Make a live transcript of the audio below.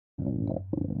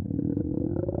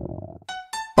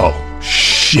Oh,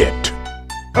 shit.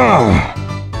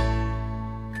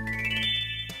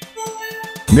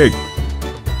 Nick.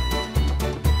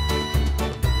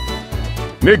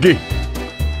 Nicky.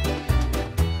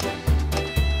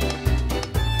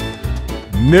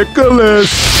 Nicholas.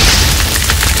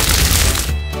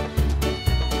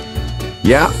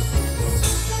 Yeah?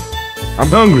 I'm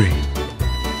hungry.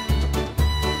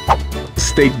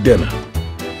 Steak dinner.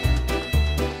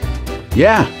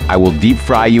 Yeah, I will deep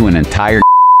fry you an entire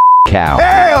cow.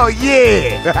 Hell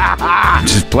yeah! I'm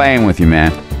just playing with you,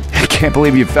 man. I can't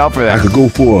believe you fell for that. I could go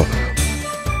for a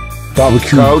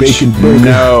barbecue Coach, bacon burger,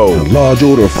 no. a large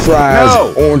order of fries,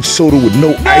 No. orange soda with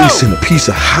no ice, and a piece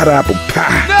of hot apple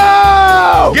pie.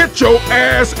 No! Get your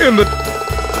ass in the...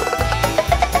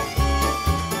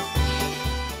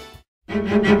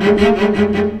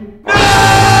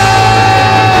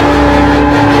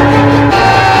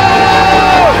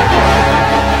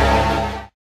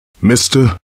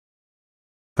 Mister,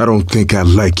 I don't think I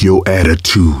like your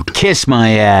attitude. Kiss my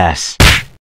ass.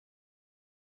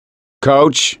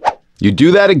 Coach, you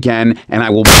do that again, and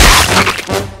I will...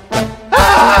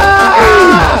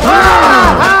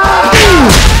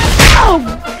 Oh,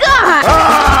 God!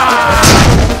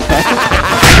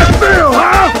 Phil,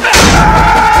 huh?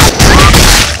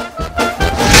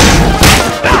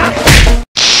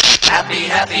 Happy,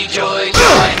 happy, joy,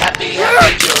 joy, happy,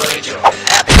 happy, joy, joy,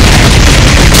 happy,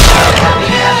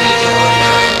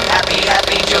 happy,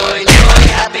 happy, joy, joy,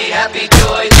 happy, happy,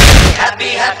 joy, happy,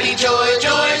 happy, joy,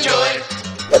 joy, joy.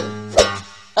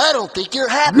 I don't think you're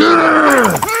happy.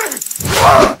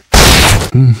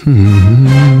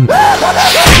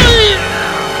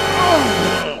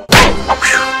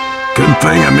 Good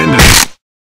thing I'm in this.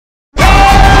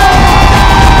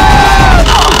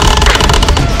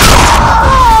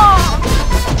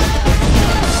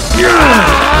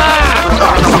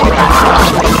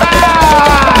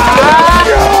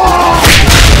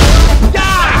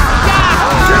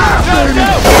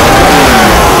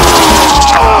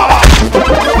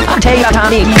 Take it,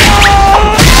 Tommy.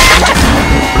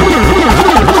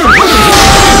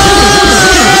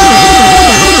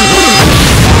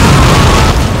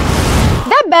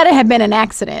 That better have been an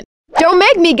accident. Don't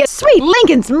make me get sweet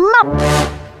Lincoln's mouth.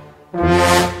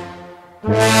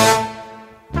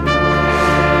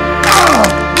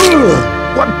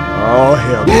 What? Oh,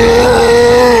 hell.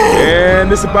 Man,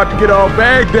 this about to get all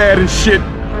Baghdad and shit.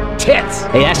 Tits!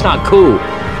 Hey, that's not cool.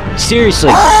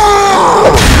 Seriously.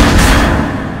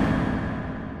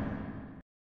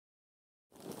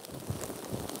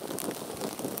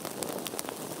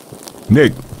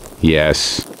 Nick,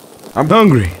 Yes. I'm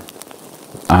hungry.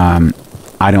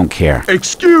 I don't care.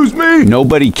 Excuse me?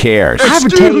 Nobody cares.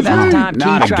 Excuse me?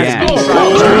 Not again.